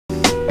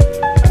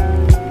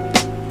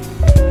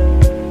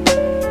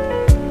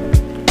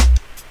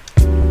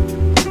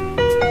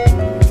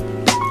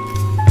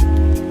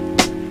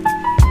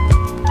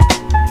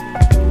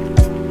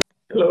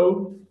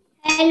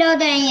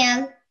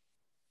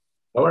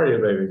are you,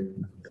 baby?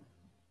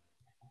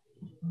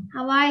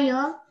 How are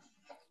you?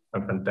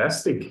 I'm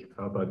fantastic.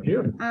 How about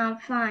you? I'm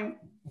fine.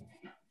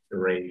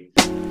 Great.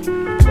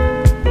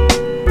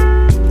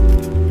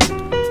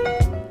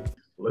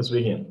 Let's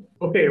begin.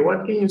 Okay,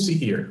 what can you see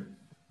here?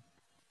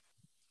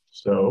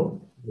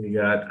 So we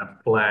got a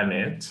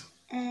planet.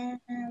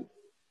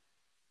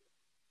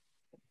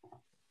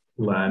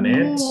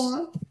 Planets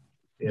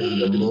in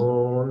the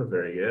moon.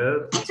 Very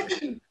good.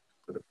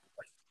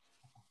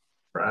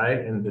 Right,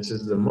 and this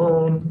is the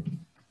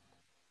moon.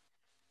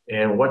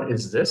 And what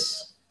is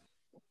this?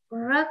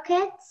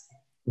 Rockets.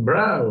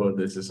 Bravo,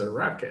 this is a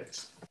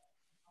rocket.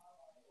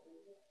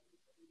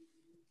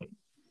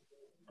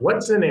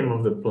 What's the name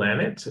of the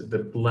planet? The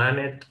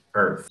planet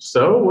Earth.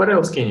 So what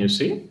else can you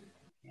see?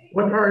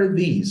 What are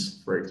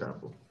these, for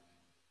example?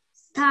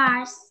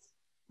 Stars.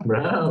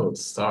 Bravo,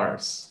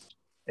 stars.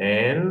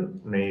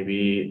 And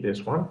maybe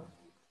this one.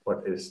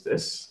 What is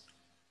this?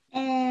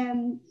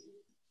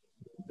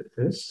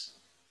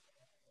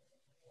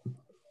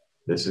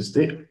 This is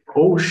the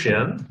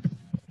ocean.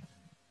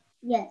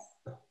 Yes.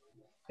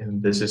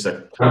 And this is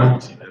a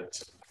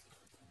continent.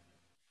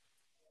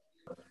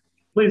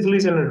 Please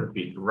listen and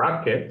repeat.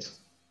 Rocket.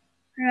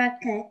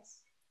 Rocket.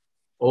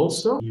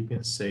 Also, you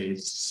can say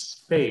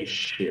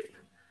spaceship.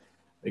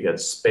 We got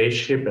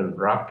spaceship and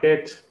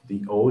rocket,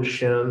 the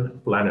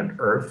ocean, planet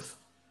Earth,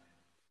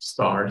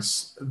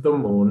 stars, the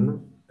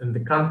moon, and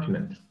the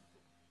continent.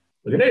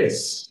 Look at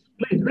this.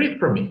 Please read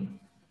for me.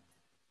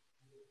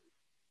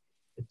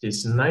 It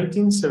is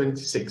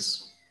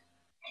 1976.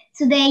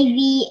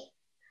 Today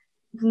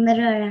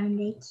bunları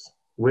öğrendik.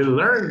 We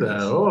learned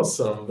that.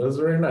 Awesome. That's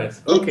very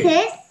nice. Okay. It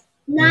is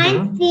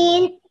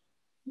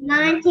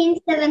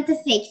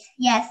 1976.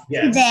 Yes.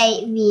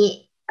 Today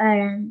we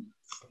learned.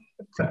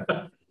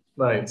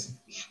 Nice.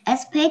 A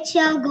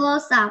spaceship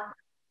goes up.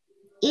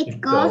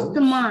 It goes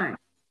to Mars.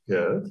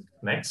 Good.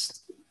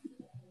 Next.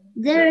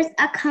 There is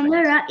a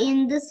camera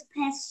in the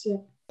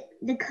spaceship.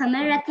 The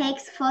camera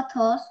takes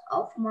photos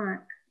of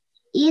Mars.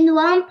 In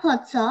one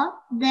photo,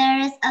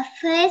 there is a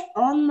face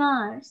on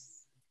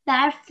Mars.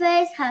 Their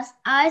face has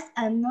eyes,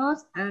 a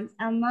nose, and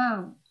a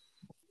mouth.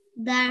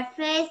 Their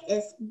face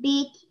is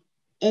big.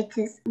 It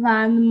is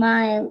 1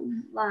 mile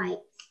wide.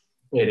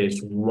 It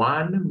is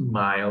 1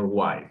 mile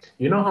wide.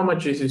 You know how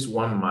much is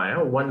 1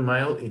 mile? 1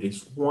 mile, it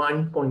is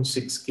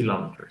 1.6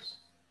 kilometers.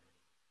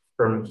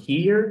 From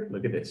here,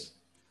 look at this.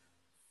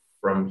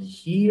 From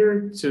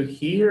here to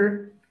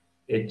here,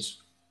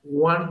 it's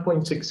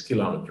 1.6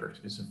 kilometers.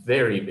 It's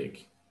very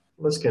big.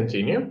 Let's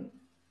continue.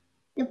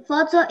 The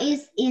photo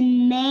is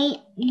in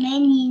many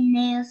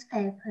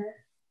newspapers.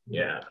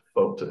 Yeah, the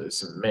photo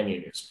is in many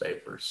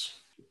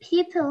newspapers.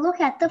 People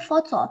look at the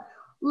photo.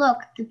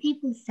 Look, the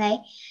people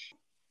say,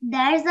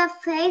 there's a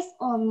face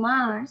on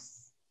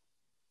Mars.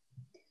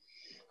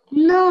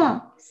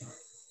 No.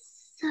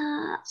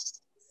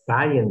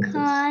 Scientists.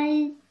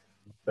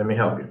 Let me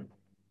help you.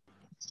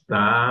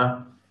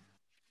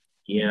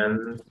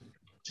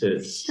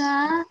 Scientists.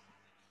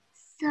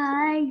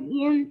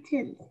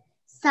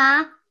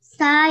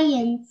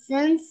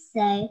 Scientists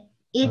say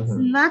it's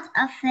not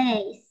a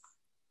face.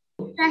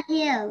 It's a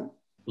hill.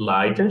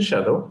 Light and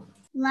shadow.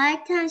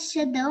 Light and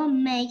shadow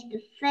make the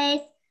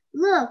face.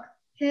 Look,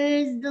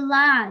 here's the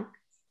light.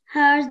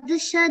 Here's the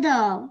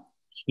shadow.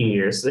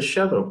 Here's the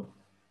shadow.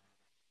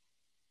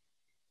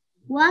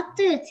 What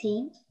do you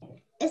think?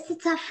 Is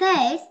it a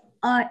face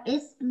or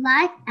is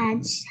light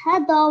and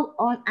shadow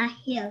on a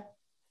hill?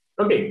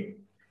 Okay,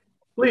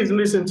 please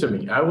listen to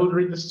me. I will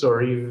read the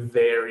story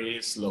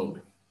very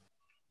slowly.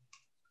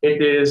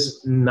 It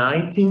is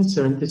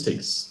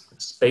 1976. A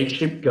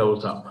spaceship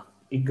goes up.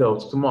 It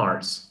goes to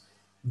Mars.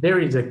 There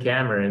is a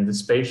camera in the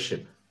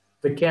spaceship.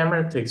 The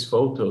camera takes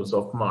photos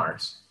of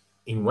Mars.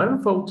 In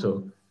one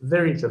photo,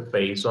 there is a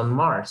face on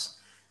Mars.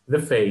 The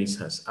face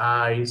has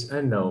eyes,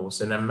 a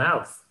nose, and a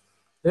mouth.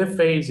 The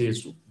face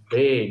is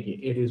big.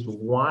 It is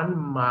 1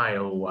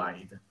 mile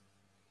wide.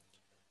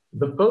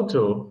 The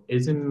photo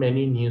is in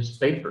many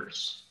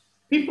newspapers.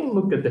 People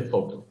look at the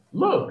photo.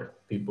 Look,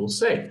 people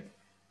say,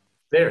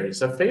 there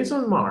is a face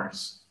on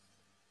Mars.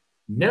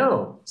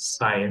 No,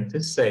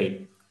 scientists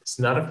say, it's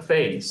not a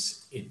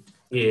face. It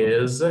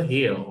is a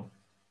hill.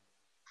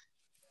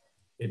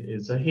 It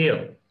is a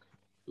hill.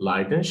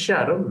 Light and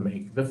shadow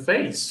make the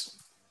face.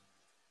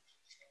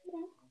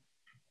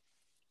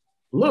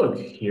 Look,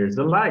 here's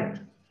the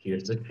light.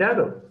 Here's the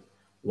shadow.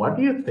 What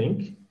do you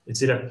think?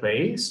 Is it a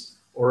face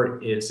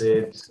or is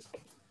it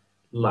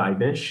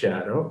light and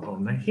shadow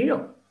on a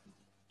hill?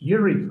 You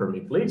read for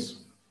me,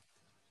 please.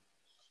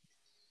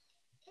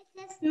 It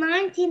is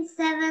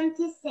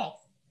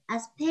 1976. A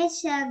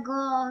spaceship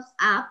goes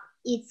up.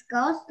 It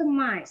goes to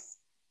Mars.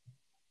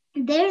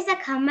 There is a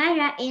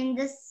camera in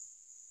the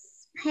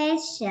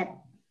spaceship.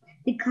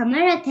 The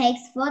camera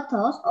takes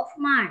photos of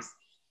Mars.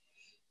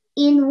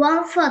 In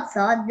one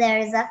photo, there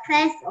is a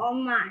face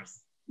on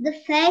Mars. The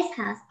face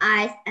has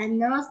eyes, a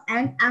nose,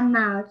 and a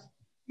mouth.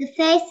 The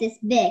face is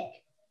big.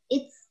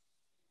 It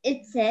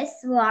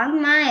is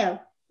 1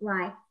 mile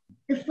wide.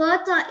 The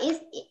photo is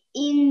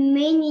in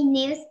many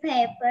newspapers.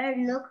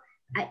 newspaper. Look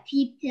at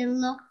people.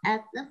 Look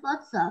at the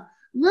photo.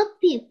 Look,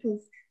 people.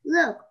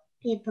 Look,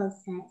 people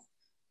says.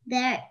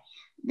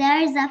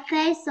 There is a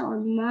face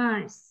on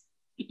Mars.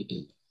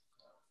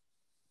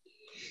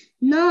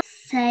 No,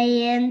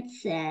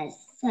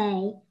 scientists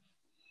say.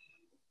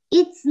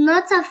 It's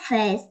not a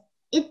face.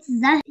 It's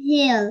the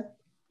hill.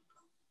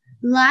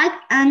 Light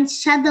and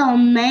shadow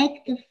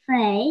make the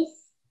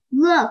face.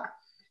 Look,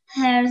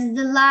 here's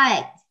the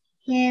light.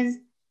 Here's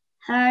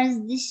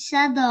the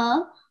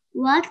shadow.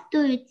 What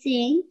do you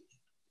think?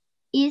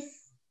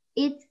 Is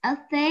it a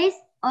face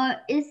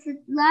or is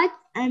it light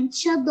and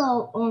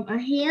shadow on a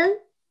hill?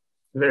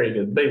 Very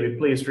good. Baby,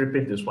 please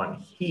repeat this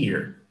one.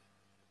 Here.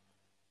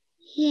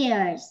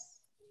 Here's.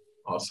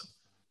 Awesome.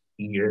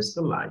 Here's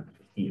the light.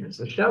 Here's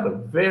the shadow.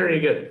 Very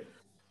good.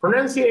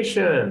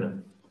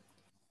 Pronunciation.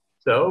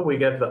 So we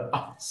get the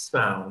up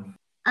sound.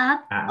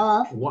 Up,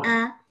 off, what?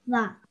 up.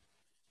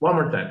 One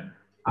more time.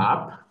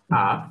 Up,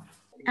 up,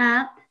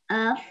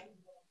 off.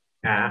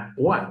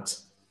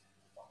 What?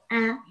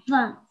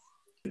 What.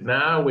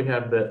 Now we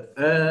have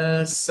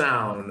the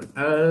sound.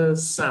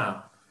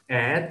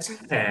 At,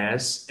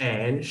 has,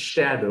 and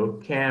shadow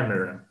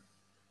camera.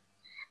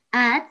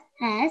 At,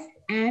 has,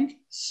 and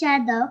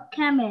shadow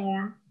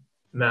camera.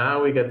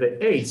 Now we got the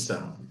A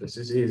sound. This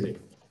is easy.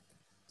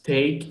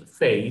 Take,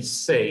 face,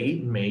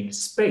 say, make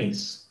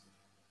space.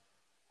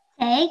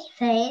 Take,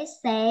 face,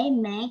 say,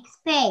 make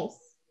space.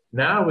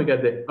 Now we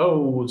got the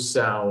O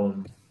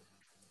sound.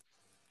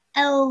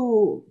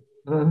 Oh.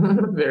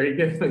 Very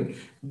good.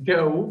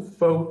 Go,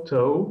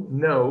 photo,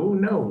 no,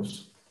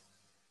 nose.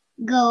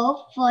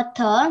 Go,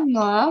 photo,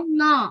 no,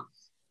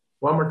 nose.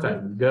 One more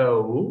time.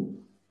 Go.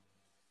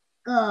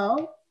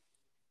 Go.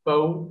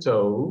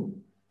 Photo.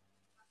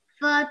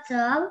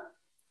 Photo.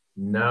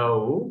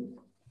 No.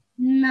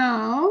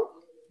 No.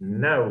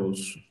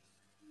 Nose.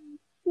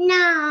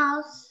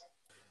 Nose.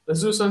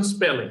 Let's do some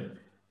spelling.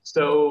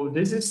 So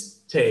this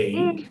is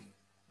take.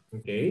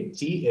 Okay.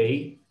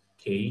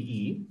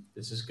 T-A-K-E.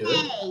 This is good.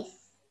 Face.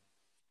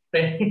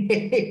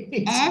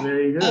 Face.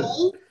 Very good.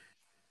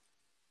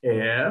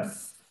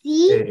 F.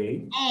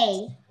 C.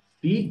 A.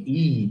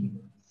 C-E.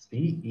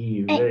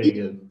 C-E. Very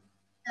good.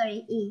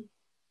 Sorry, E.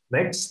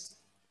 Next.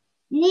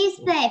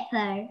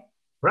 Newspaper.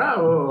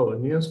 Bravo.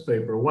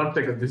 Newspaper. 1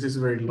 second. This is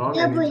very long.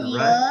 W.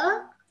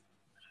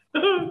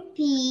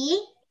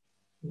 P.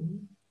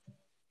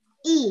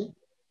 E.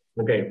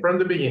 Okay, from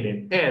the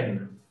beginning.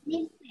 N.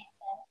 Newspaper.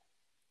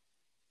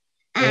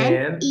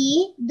 N.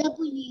 E.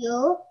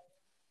 W.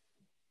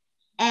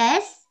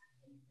 S.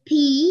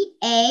 P.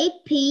 A.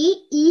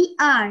 P. E.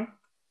 R.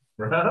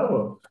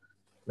 Bravo.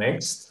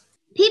 Next.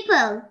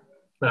 People.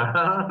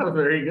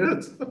 Very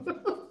good.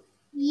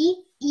 E.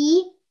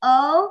 E.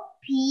 O.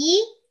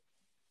 P.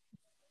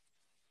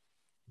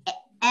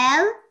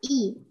 L.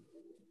 E.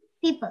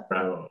 People.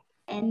 Bravo.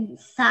 And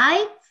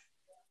site.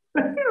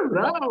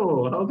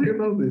 Bravo. How do you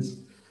know this?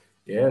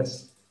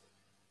 Yes.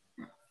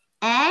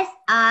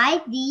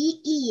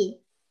 S-I-D-E.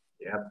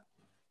 Yep.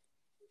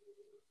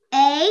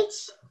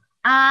 H-I-L-L.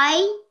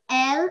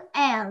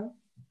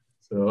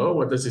 So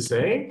what does it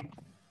say? It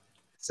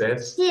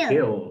says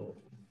hill.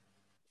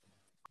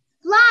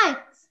 Light.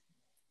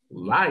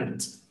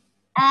 Light.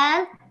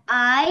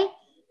 L-I-G-H-T.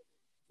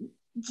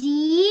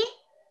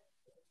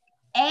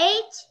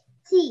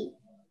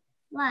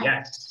 Light.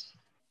 Yes.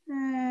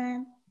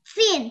 Fin.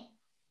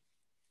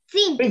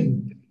 Fin.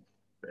 Fin.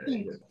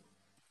 Very good.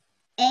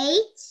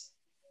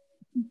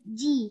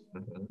 H-G.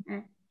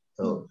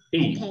 So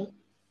E. Okay.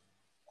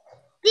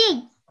 Dig.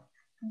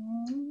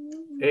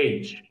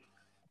 H-I-N-K.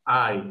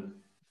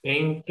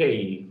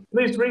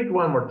 Please read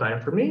one more time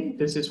for me.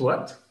 This is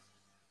what?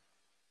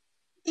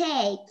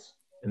 Take.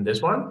 And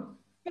this one?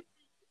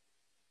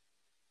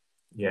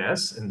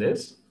 Yes, and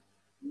this?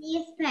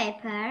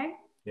 Newspaper.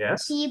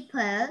 Yes.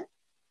 People.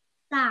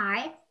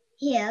 Side.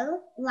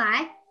 Hill.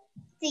 Light.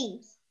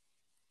 Things.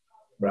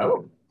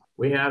 Bravo.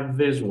 We have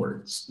these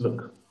words.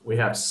 Look, we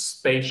have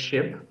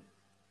spaceship,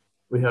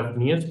 we have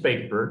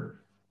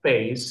newspaper,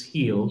 face,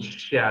 hill,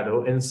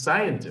 shadow, and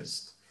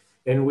scientist.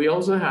 And we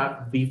also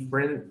have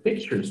different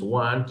pictures.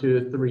 1,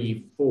 2,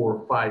 3,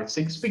 4, 5,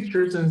 6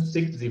 pictures and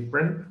 6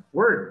 different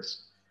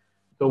words.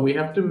 So we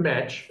have to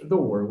match the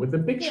word with the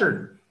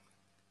picture.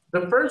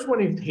 The first one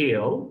is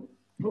hill.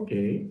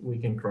 Okay, we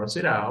can cross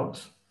it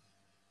out.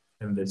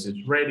 And this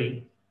is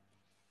ready.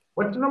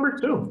 What's number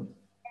 2?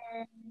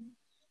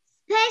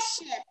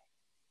 Spaceship.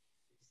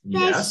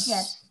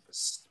 Yes,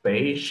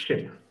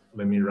 spaceship.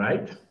 Let me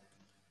write.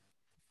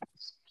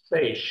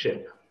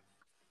 Spaceship.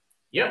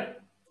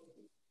 Yep.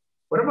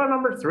 What about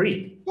number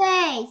 3?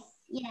 Face.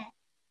 Yeah.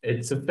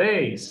 It's a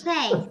face.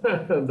 Face.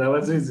 That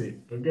was easy.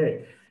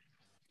 Okay.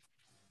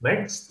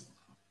 Next.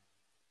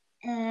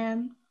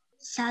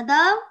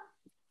 Shadow.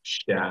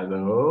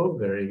 Shadow.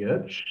 Very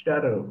good.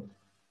 Shadow.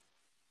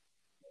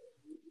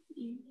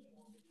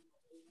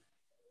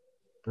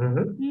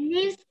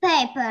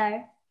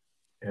 Newspaper.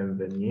 And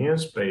the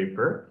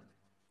newspaper.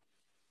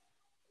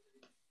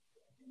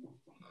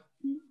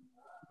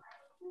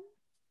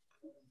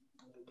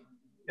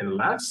 And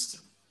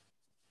last.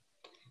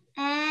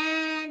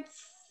 And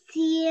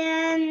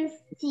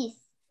scientist.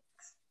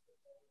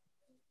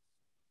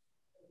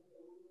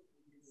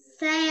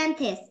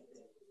 Scientist.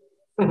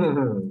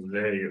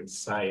 Very good,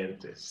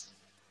 scientist.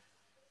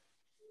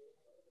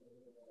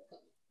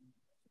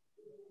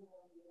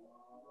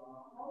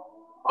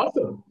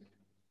 Awesome.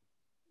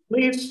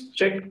 Please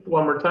check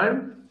one more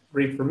time.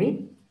 Read for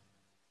me.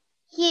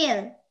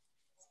 Hill,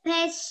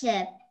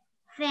 spaceship,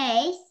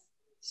 face,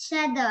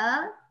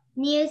 shadow,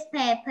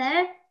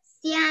 newspaper,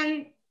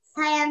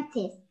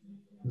 scientist.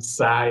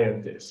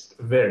 Scientist.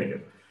 Very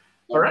good.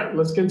 All right,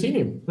 let's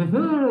continue.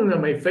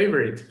 My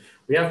favorite.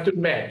 We have to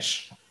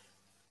match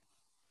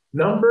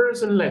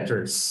numbers and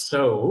letters.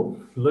 So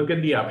look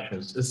at the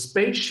options. A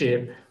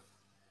spaceship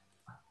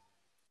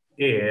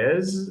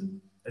is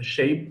a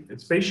shape. A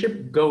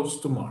spaceship goes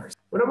to Mars.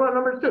 What about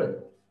number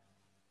 2?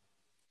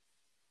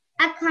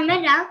 A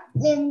camera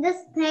in the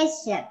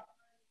spaceship.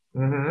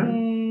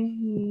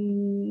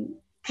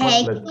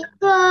 Take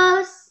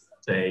photos.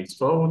 Takes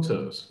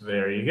photos.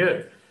 Very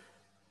good.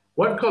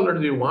 What color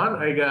do you want?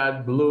 I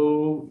got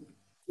blue,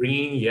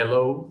 green,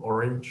 yellow,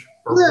 orange,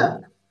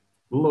 purple.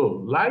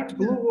 Blue. Light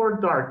blue or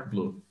dark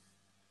blue?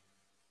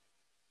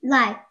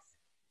 Light.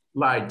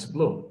 Light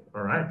blue.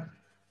 All right.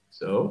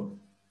 So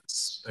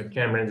a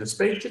camera in the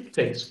spaceship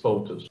takes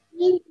photos.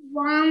 In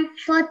one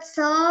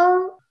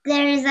photo,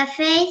 there is a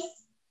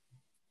face.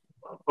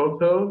 One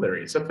photo, there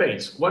is a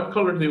face. What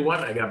color do you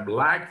want? I got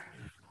black.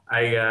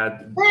 I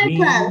got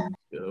green.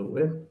 Go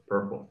with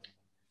purple.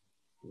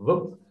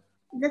 Look.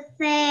 The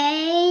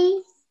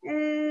face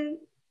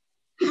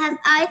has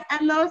eyes,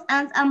 a nose,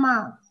 and a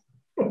mouth.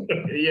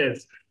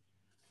 Yes.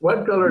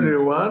 What color do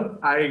you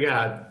want? I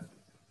got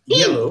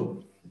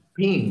yellow,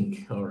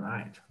 pink. All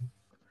right.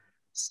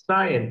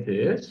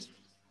 Scientist.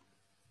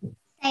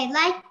 Say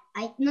light.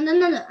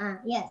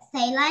 Yes.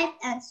 Say light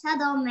and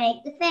shadow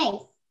make the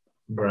face.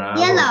 Bravo.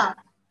 Yellow.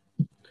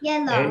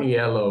 Yellow. And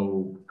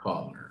yellow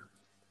color.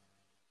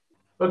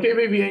 Okay,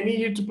 baby, I need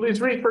you to please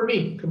read for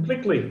me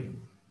completely.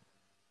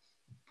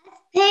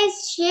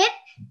 Spaceship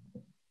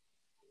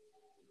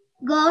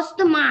goes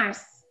to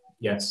Mars.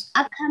 Yes.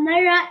 A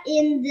camera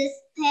in the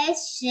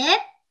spaceship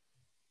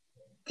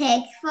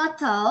takes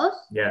photos.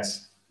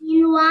 Yes.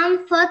 In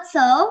one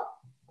photo,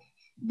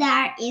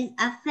 there is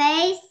a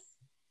face.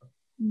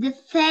 The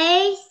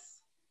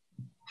face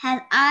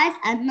has eyes,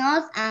 a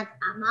nose, and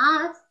a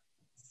mouth.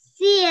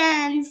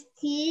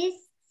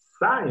 Scientists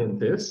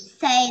Scientists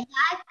say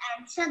light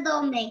and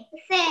shadow make the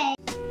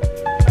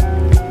face.